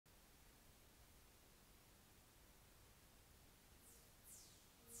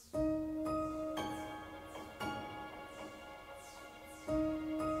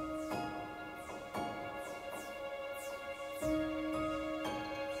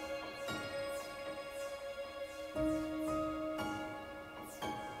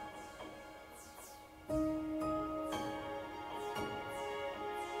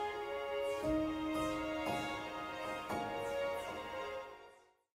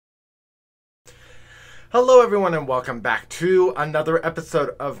Hello everyone and welcome back to another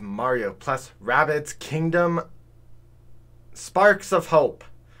episode of Mario plus Rabbids Kingdom Sparks of Hope.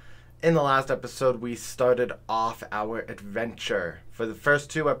 In the last episode we started off our adventure. For the first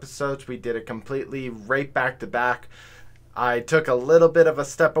two episodes we did it completely right back to back. I took a little bit of a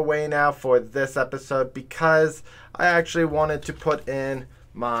step away now for this episode because I actually wanted to put in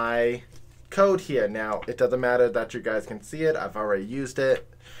my code here. Now it doesn't matter that you guys can see it, I've already used it.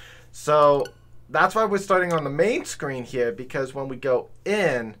 So that's why we're starting on the main screen here, because when we go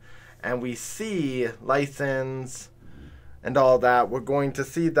in and we see license and all that, we're going to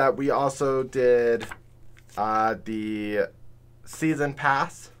see that we also did the season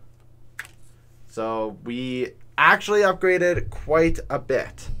pass. So we actually upgraded quite a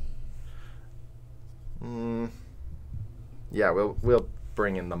bit. Yeah, we'll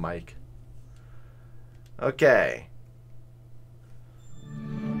bring in the mic. Okay.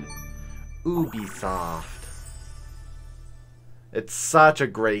 Ubisoft. It's such a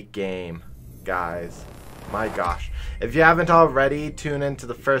great game, guys. My gosh. If you haven't already, tune into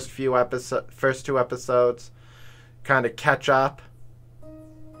the first two episodes. Kind of catch up.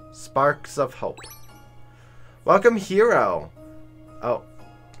 Sparks of Hope. Welcome, hero. Oh.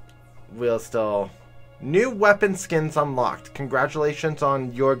 We'll still... New weapon skins unlocked. Congratulations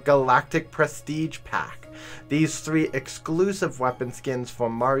on your Galactic Prestige Pack. These 3 exclusive weapon skins for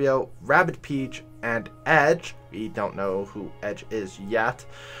Mario, Rabbid Peach, and Edge, we don't know who Edge is yet,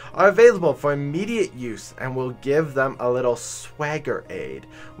 are available for immediate use and will give them a little swagger aid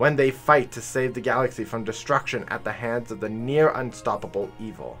when they fight to save the galaxy from destruction at the hands of the near unstoppable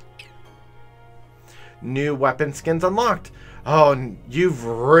evil. New weapon skins unlocked. Oh, you've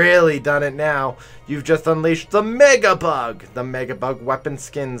really done it now. You've just unleashed the Mega Bug. The Mega Bug weapon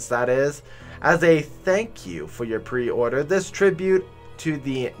skins, that is. As a thank you for your pre-order, this tribute to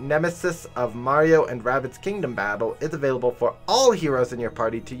the nemesis of Mario and Rabbids Kingdom battle is available for all heroes in your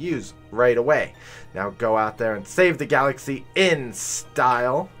party to use right away. Now go out there and save the galaxy in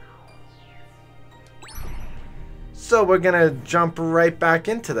style. So we're gonna jump right back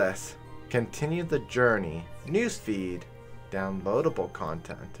into this. Continue the journey. Newsfeed. Downloadable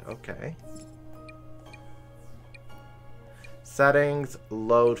content. Okay. Settings.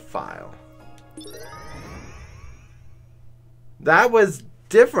 Load file. That was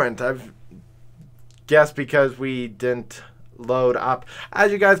different. I guess because we didn't load up.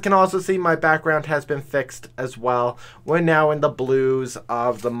 As you guys can also see, my background has been fixed as well. We're now in the blues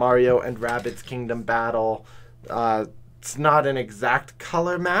of the Mario and Rabbids Kingdom battle. It's not an exact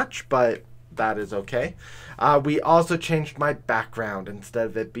color match, but that is okay. We also changed my background instead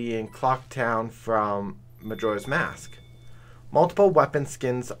of it being Clocktown from Majora's Mask. Multiple weapon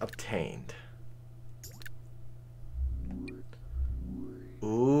skins obtained.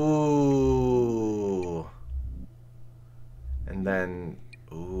 Ooh. And then,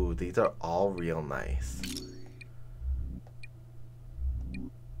 ooh, these are all real nice.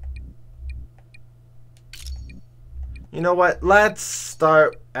 You know what? Let's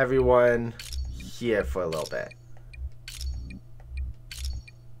start everyone here for a little bit.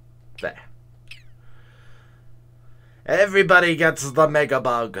 There. Everybody gets the Mega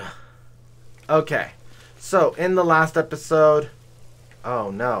Bug. Okay. So, in the last episode...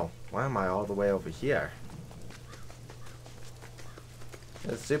 Oh no, why am I all the way over here?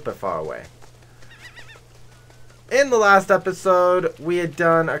 It's super far away. In the last episode, we had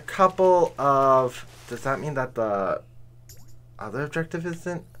done a couple of... Does that mean that the other objective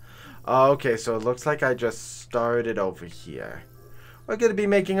isn't? Oh, okay, so it looks like I just started over here. We're going to be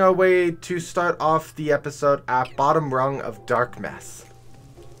making our way to start off the episode at bottom rung of Dark Mess.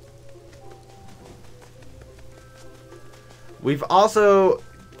 We've also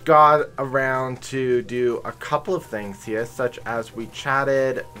got around to do a couple of things here, such as we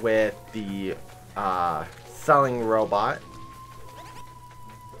chatted with the selling robot.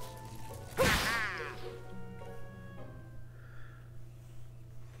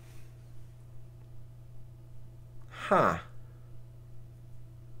 Huh.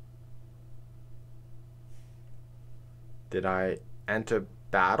 Did I enter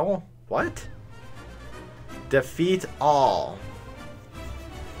battle? What? Defeat all.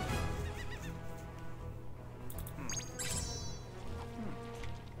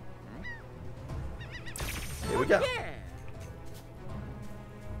 Here we go.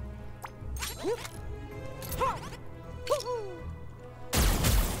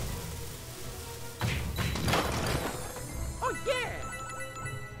 Oh yeah.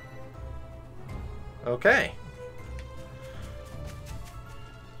 Okay.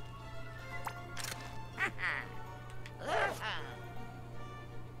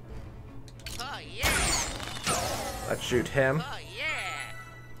 Oh yeah. Let's shoot him.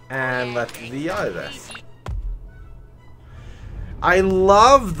 And let's VR this. I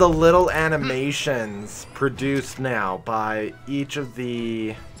love the little animations produced now by each of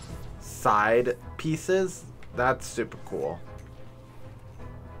the side pieces. That's super cool.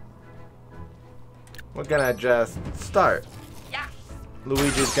 We're gonna just start.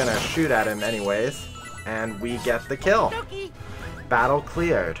 Luigi's gonna shoot at him anyways, and we get the kill. Battle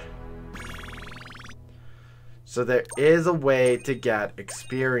cleared. So there is a way to get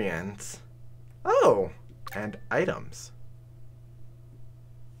experience. Oh, and items.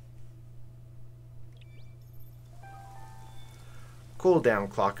 Cooldown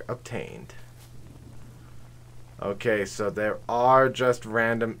clock obtained. Okay, so there are just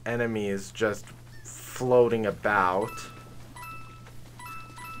random enemies just floating about.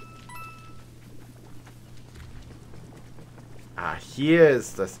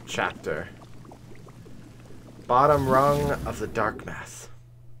 Here's this chapter. Bottom rung of the dark mass.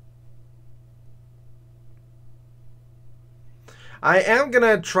 I am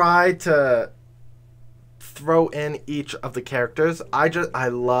gonna try to throw in each of the characters. I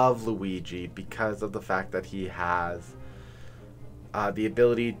love Luigi because of the fact that he has the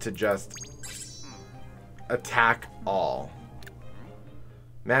ability to just attack all.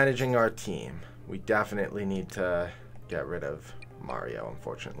 Managing our team. We definitely need to get rid of Mario,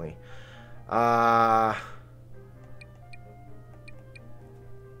 unfortunately.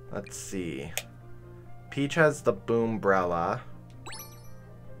 Let's see. Peach has the Boombrella.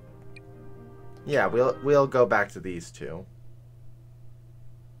 Yeah, we'll go back to these two.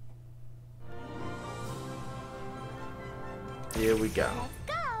 Here we go.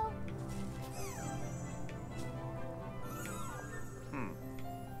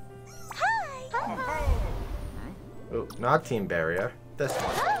 Oh, not Team Barrier. This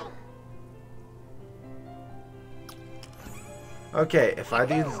one. Okay, if I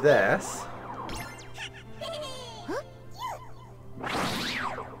do this.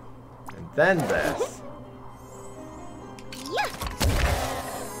 And then this.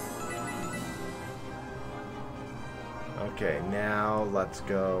 Okay, now let's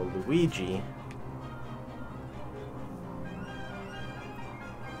go Luigi.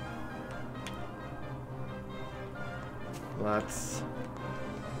 Let's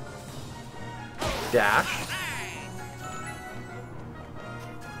dash.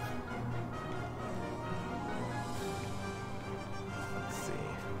 Let's see.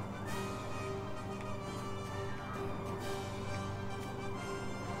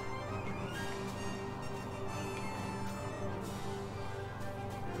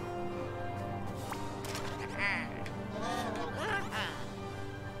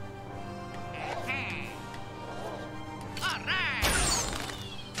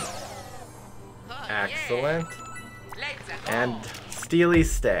 Excellent. And Steely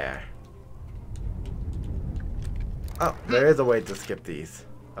Stare. Oh, there is a way to skip these.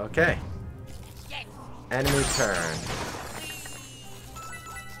 Okay. Enemy turn.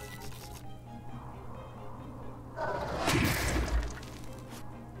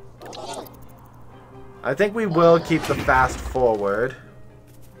 I think we will keep the fast forward.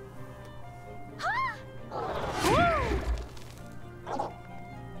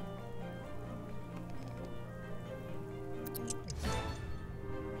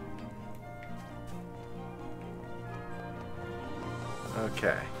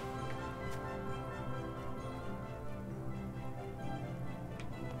 Okay.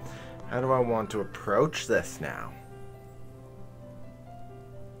 How do I want to approach this now?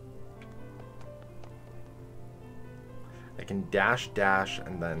 I can dash,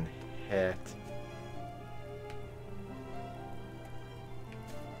 and then hit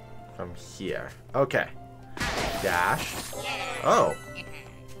from here. Okay. Dash. Oh.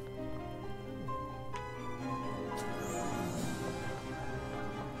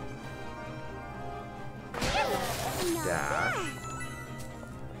 Dash.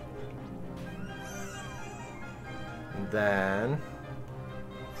 And then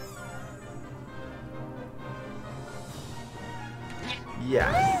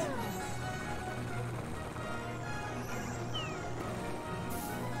yes.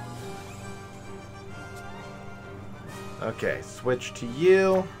 Okay, switch to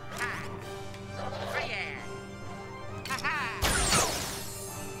you.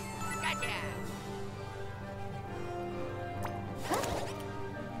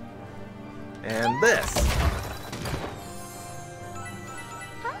 And this.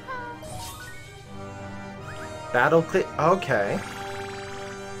 Battle clear. Okay.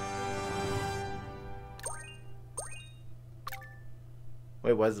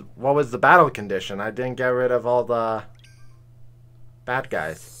 Wait, what was the battle condition? I didn't get rid of all the bad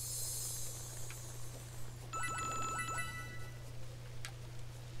guys.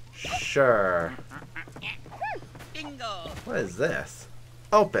 Sure. Bingo. What is this?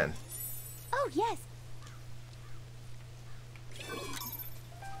 Open. Oh, yes.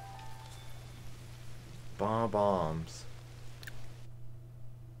 Bombs.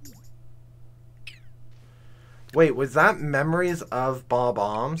 Wait, was that memories of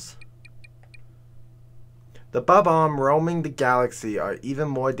bombs? The Bob-omb roaming the galaxy are even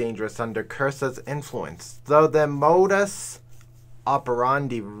more dangerous under Cursa's influence, though their modus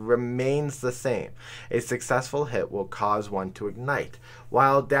operandi remains the same. A successful hit will cause one to ignite,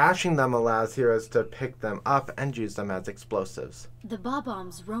 while dashing them allows heroes to pick them up and use them as explosives. The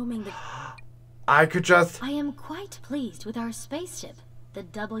Bob-ombs roaming the... I could just... I am quite pleased with our spaceship, the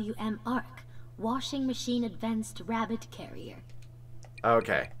WM Ark, Washing Machine Advanced Rabbit Carrier.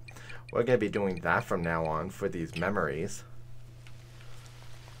 Okay. We're going to be doing that from now on for these memories.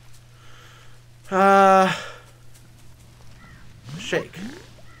 Shake.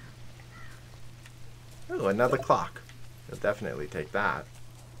 Ooh, another clock. You'll definitely take that.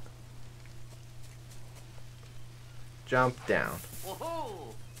 Jump down.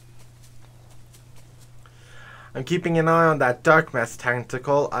 Whoa. I'm keeping an eye on that dark mess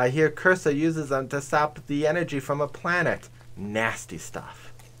tentacle. I hear Cursa uses them to sap the energy from a planet. Nasty stuff.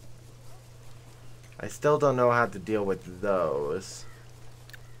 I still don't know how to deal with those.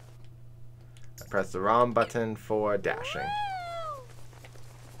 I press the wrong button for dashing.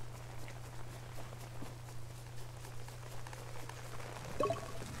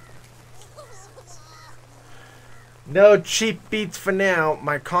 No cheap beats for now.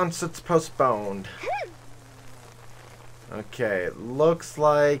 My concert's postponed. Okay, looks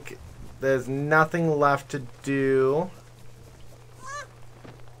like there's nothing left to do.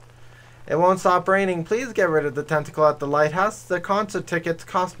 It won't stop raining. Please get rid of the tentacle at the lighthouse. The concert tickets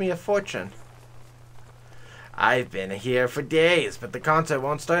cost me a fortune. I've been here for days, but the concert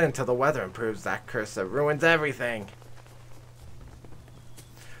won't start until the weather improves. That curse that ruins everything.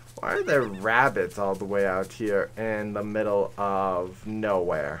 Why are there rabbits all the way out here in the middle of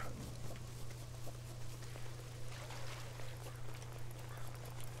nowhere?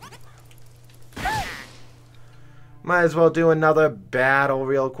 Might as well do another battle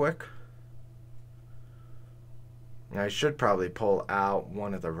real quick. I should probably pull out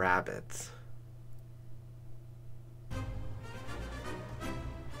one of the rabbits.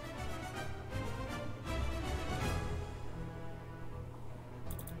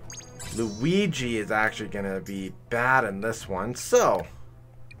 Luigi is actually going to be bad in this one. So,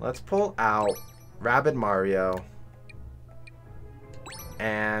 let's pull out Rabbid Mario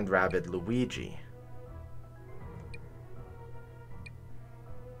and Rabbid Luigi.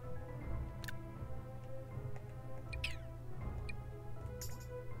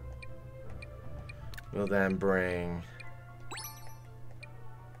 We'll then bring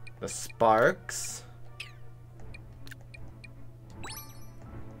the Sparks.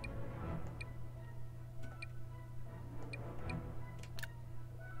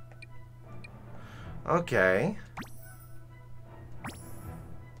 Okay.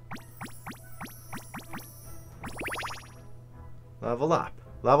 Level up.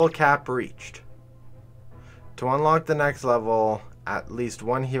 Level cap reached. To unlock the next level, at least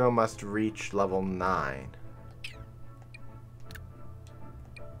one hero must reach level 9.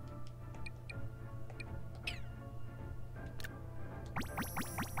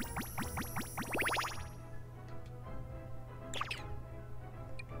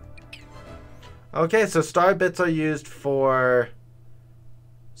 Okay, so star bits are used for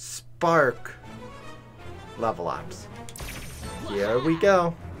spark level ups. Here we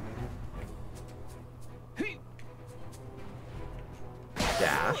go.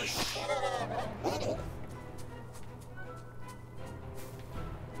 Dash.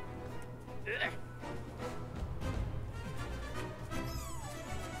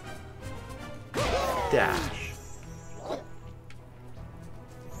 Dash.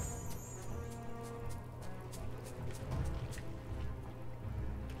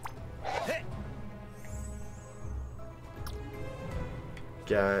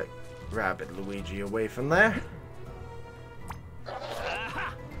 Get Rabbid Luigi away from there.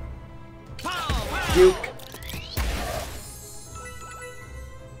 Duke.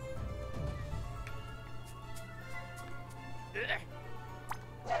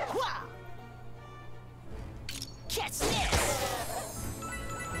 Catch this.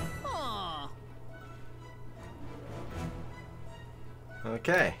 Aw.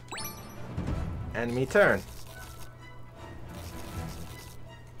 Okay. Enemy turn.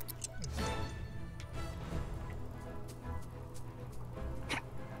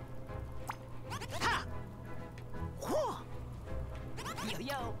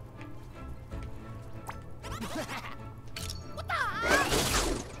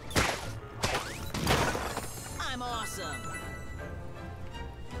 Awesome.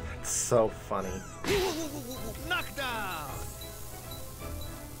 It's so funny. Knockdown.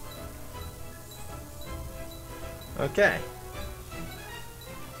 Okay.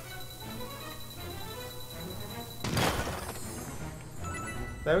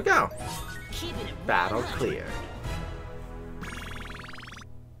 There we go. Keeping it Battle 100. cleared.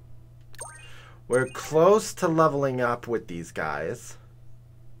 We're close to leveling up with these guys.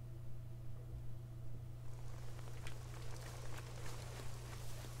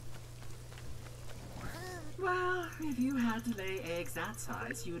 Well, if you had to lay eggs that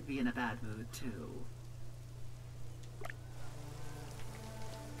size, you would be in a bad mood too.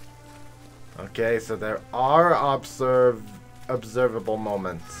 Okay, so there are observable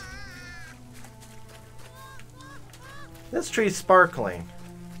moments. This tree's sparkling.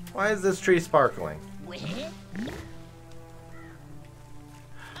 Why is this tree sparkling? Wait.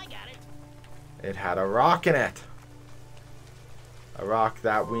 I got it. It had a rock in it. A rock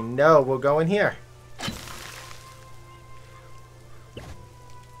that we know will go in here.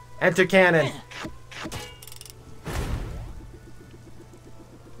 Enter cannon.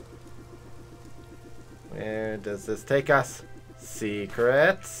 Where does this take us?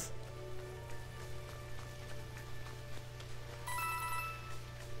 Secrets.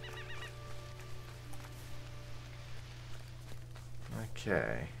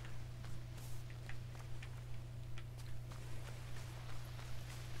 Okay.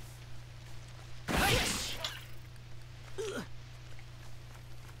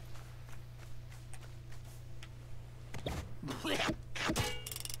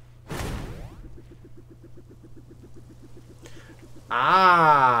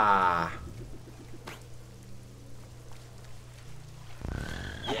 Ah.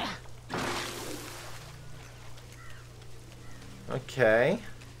 Okay.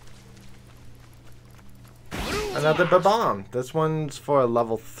 Another bomb. This one's for a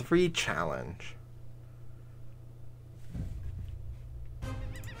level 3 challenge.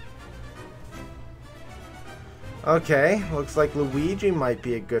 Okay, looks like Luigi might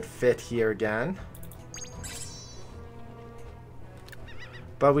be a good fit here again.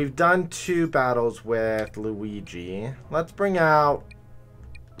 But we've done 2 battles with Luigi. Let's bring out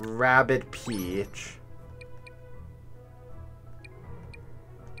Rabbid Peach.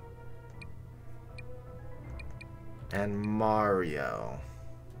 And Mario.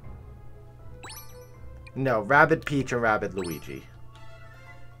 No, Rabbid Peach and Rabbid Luigi.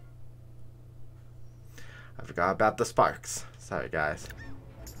 I forgot about the sparks. Sorry, guys.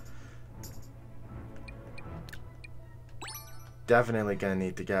 Definitely gonna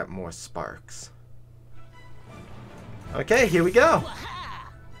need to get more sparks. Okay, here we go.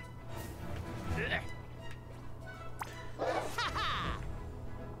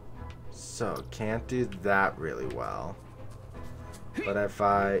 So, can't do that really well. But if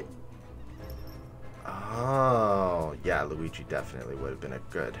I... Oh, yeah, Luigi definitely would have been a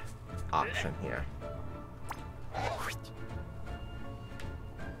good option here.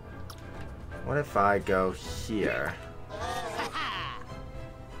 What if I go here?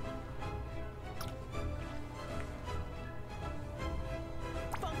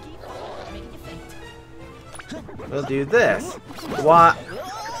 We'll do this. What?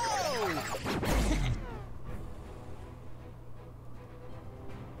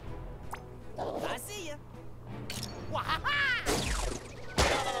 I see ya.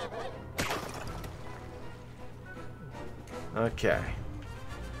 Okay.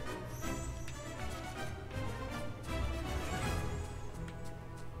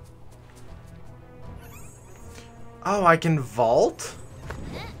 Oh, I can vault?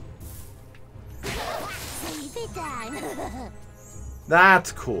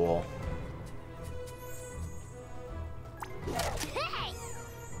 That's cool.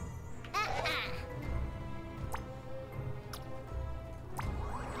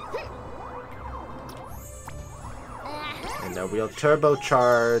 And then we'll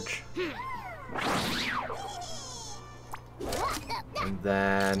turbocharge. And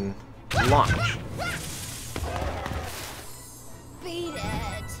then launch. Beat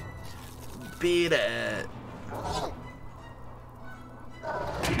it. Beat it.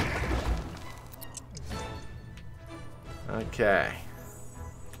 Okay.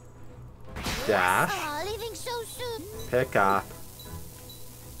 Dash. Aw, leaving so soon. Pick up.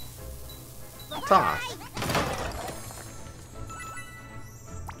 Toss.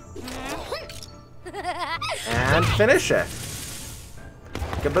 And finish it.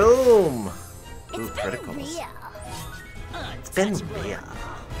 Kaboom! Ooh, criticals. It's been real.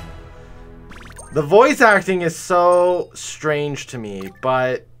 The voice acting is so strange to me,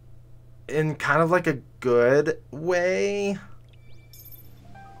 but in kind of like a good way.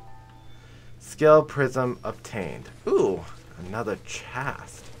 Skill prism obtained. Ooh, another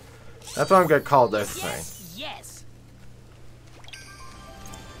chest. That's what I'm gonna call this thing. Yes.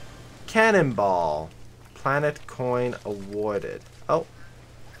 Cannonball. Planet coin awarded. Oh.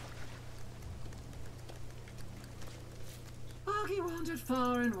 He wandered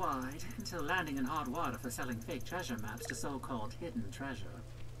far and wide until landing in hot water for selling fake treasure maps to so-called hidden treasure.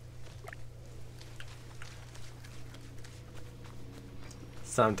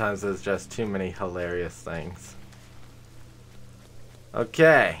 Sometimes there's just too many hilarious things.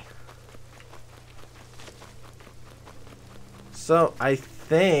 Okay. So I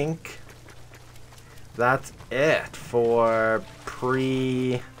think that's it for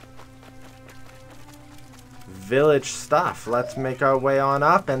village stuff. Let's make our way on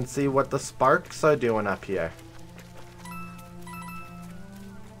up and see what the Sparks are doing up here.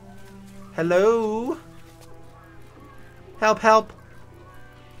 Hello? Help, help.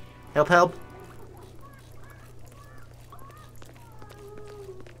 Help, help.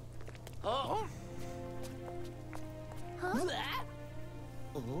 Oh. Huh?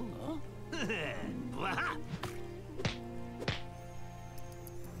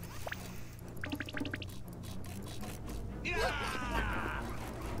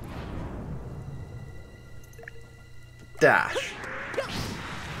 Dash.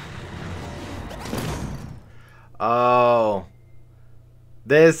 Oh.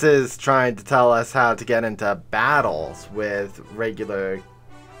 This is trying to tell us how to get into battles with regular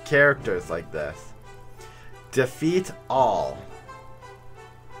characters like this. Defeat all.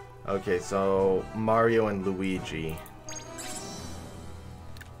 Okay, so Mario and Luigi.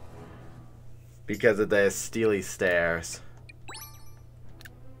 Because of their steely stares.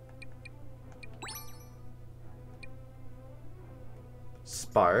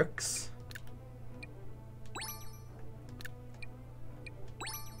 Sparks.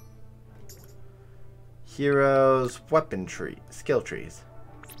 Heroes, weapon tree, skill trees.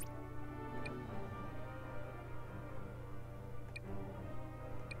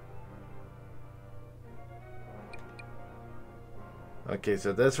 Okay,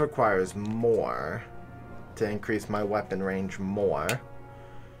 so this requires more to increase my weapon range more.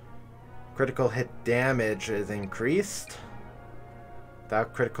 Critical hit damage is increased.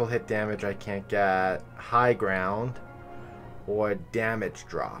 Without critical hit damage, I can't get high ground or damage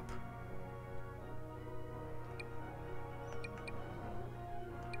drop.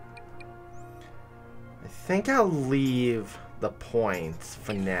 I think I'll leave the points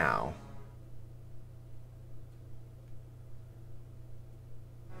for now.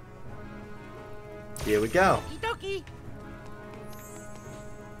 Here we go. Okie dokie.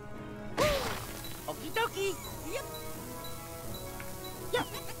 Okie dokie. Yep. Yep.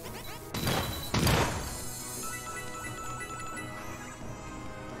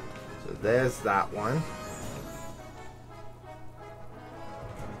 So there's that one.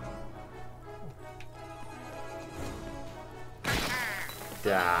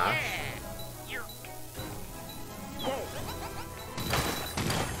 Dash.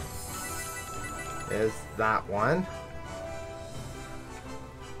 There's that one.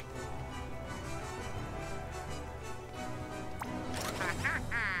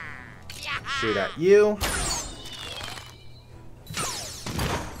 Shoot at you.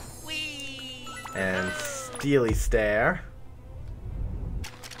 And steely stare.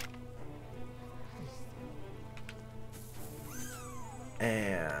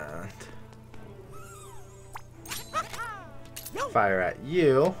 And fire at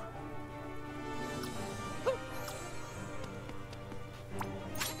you.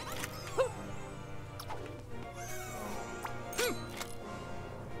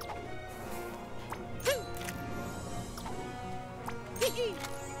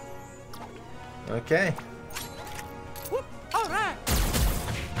 Okay. All right.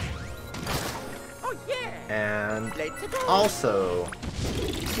 Oh yeah. And Let's go. also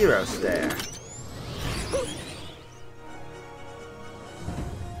hero stare.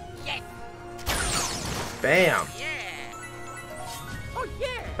 Yes. Bam. Yeah. Oh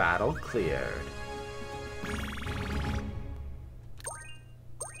yeah. Battle cleared.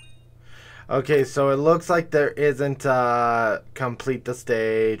 Okay, so it looks like there isn't complete the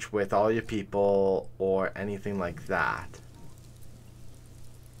stage with all your people or anything like that.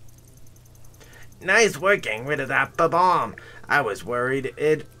 Nice work getting rid of that bomb. I was worried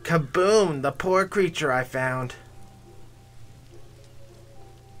it'd kaboom the poor creature I found.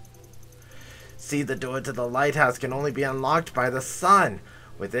 See, the door to the lighthouse can only be unlocked by the sun.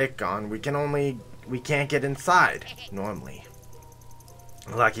 With it gone, we can't get inside normally.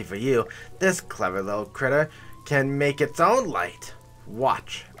 Lucky for you, this clever little critter can make its own light.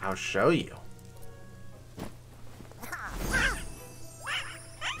 Watch, I'll show you.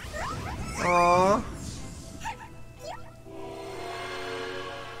 Aww.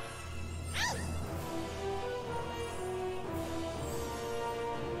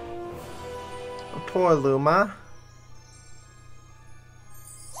 Poor Luma.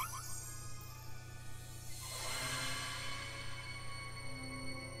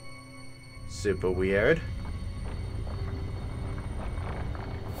 Super weird.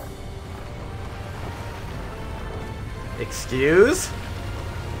 Excuse?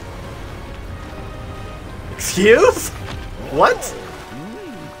 Excuse? What?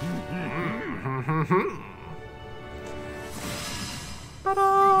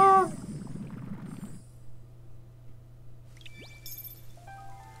 Ta-da!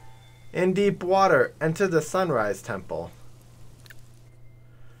 In deep water, enter the Sunrise Temple.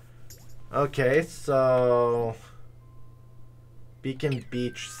 Okay, so... Beacon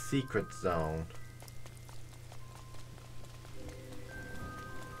Beach Secret Zone.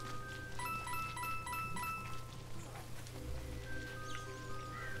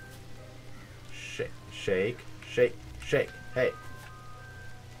 Shake, shake, shake. Hey.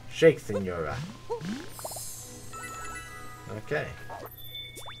 Shake, Senora. Okay.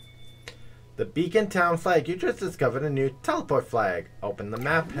 The Beacon Town flag. You just discovered a new teleport flag. Open the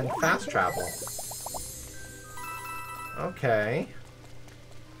map and fast travel. Okay.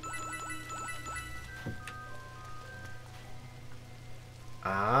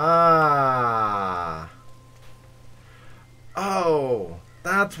 Ah. Oh,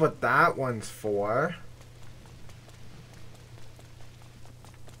 that's what that one's for.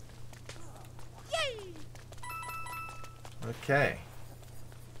 Yay! Okay.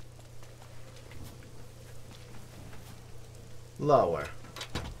 Lower.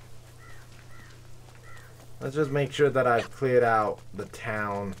 Let's just make sure that I've cleared out the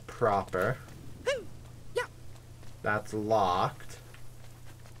town proper. Yeah. That's locked.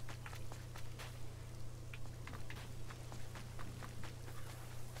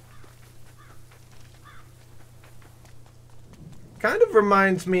 Kind of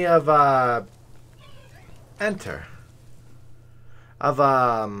reminds me of Enter. Of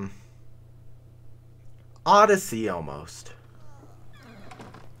Odyssey almost.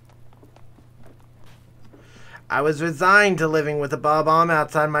 I was resigned to living with a bob-omb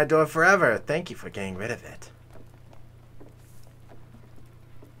outside my door forever. Thank you for getting rid of it.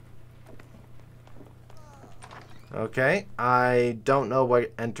 Okay, I don't know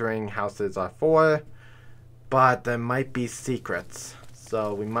what entering houses are for, but there might be secrets,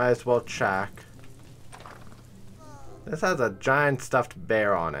 so we might as well check. This has a giant stuffed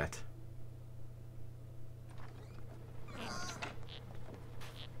bear on it.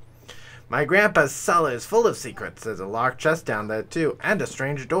 My grandpa's cellar is full of secrets. There's a locked chest down there too, and a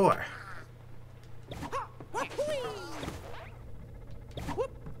strange door.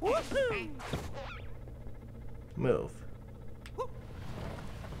 Move.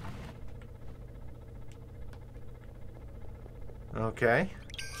 Okay.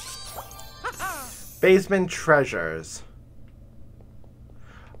 Basement treasures.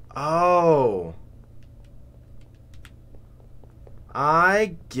 Oh.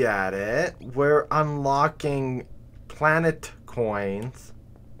 I get it. We're unlocking planet coins.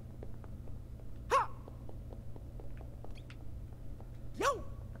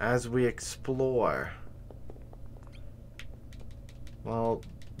 As we explore. Well,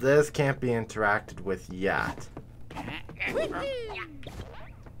 this can't be interacted with yet.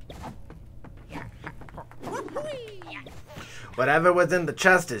 Whatever was in the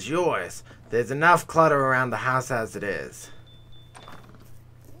chest is yours. There's enough clutter around the house as it is.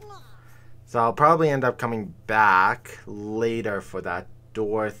 So I'll probably end up coming back later for that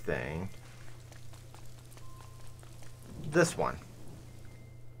door thing. This one.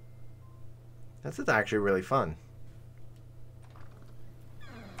 This is actually really fun.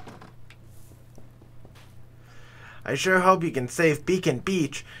 I sure hope you can save Beacon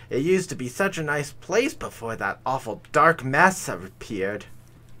Beach. It used to be such a nice place before that awful dark mess appeared.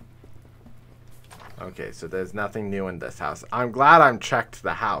 Okay, so there's nothing new in this house. I'm glad I've checked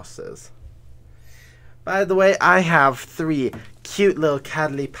the houses. By the way, I have 3 cute little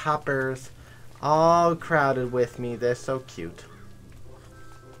cuddly poppers all crowded with me. They're so cute.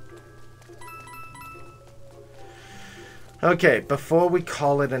 Okay, before we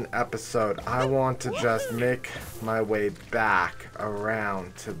call it an episode, I want to just make my way back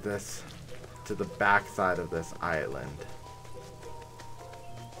around to the back side of this island.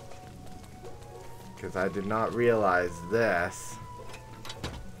 Because I did not realize this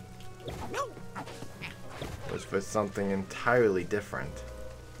was for something entirely different.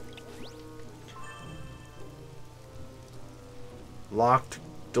 Locked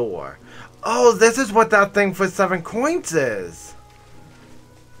door. Oh, this is what that thing for 7 coins is.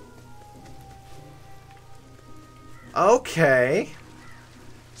 Okay.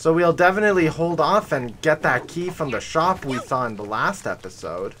 So we'll definitely hold off and get that key from the shop we saw in the last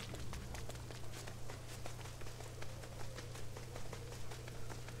episode.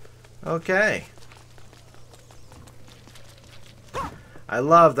 Okay. I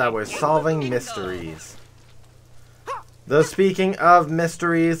love that we're solving mysteries. Though speaking of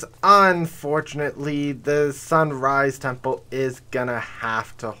mysteries, unfortunately, the Sunrise Temple is gonna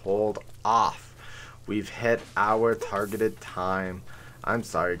have to hold off. We've hit our targeted time. I'm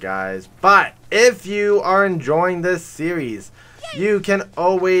sorry, guys. But if you are enjoying this series, you can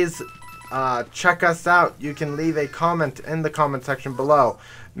always check us out. You can leave a comment in the comment section below.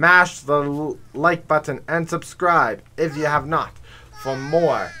 Mash the like button and subscribe if you have not for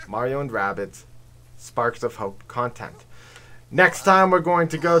more Mario and Rabbids Sparks of Hope content. Next time we're going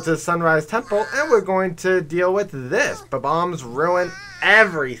to go to the Sunrise Temple and we're going to deal with this. Bombs ruin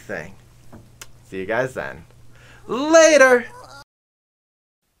everything. See you guys then. Later!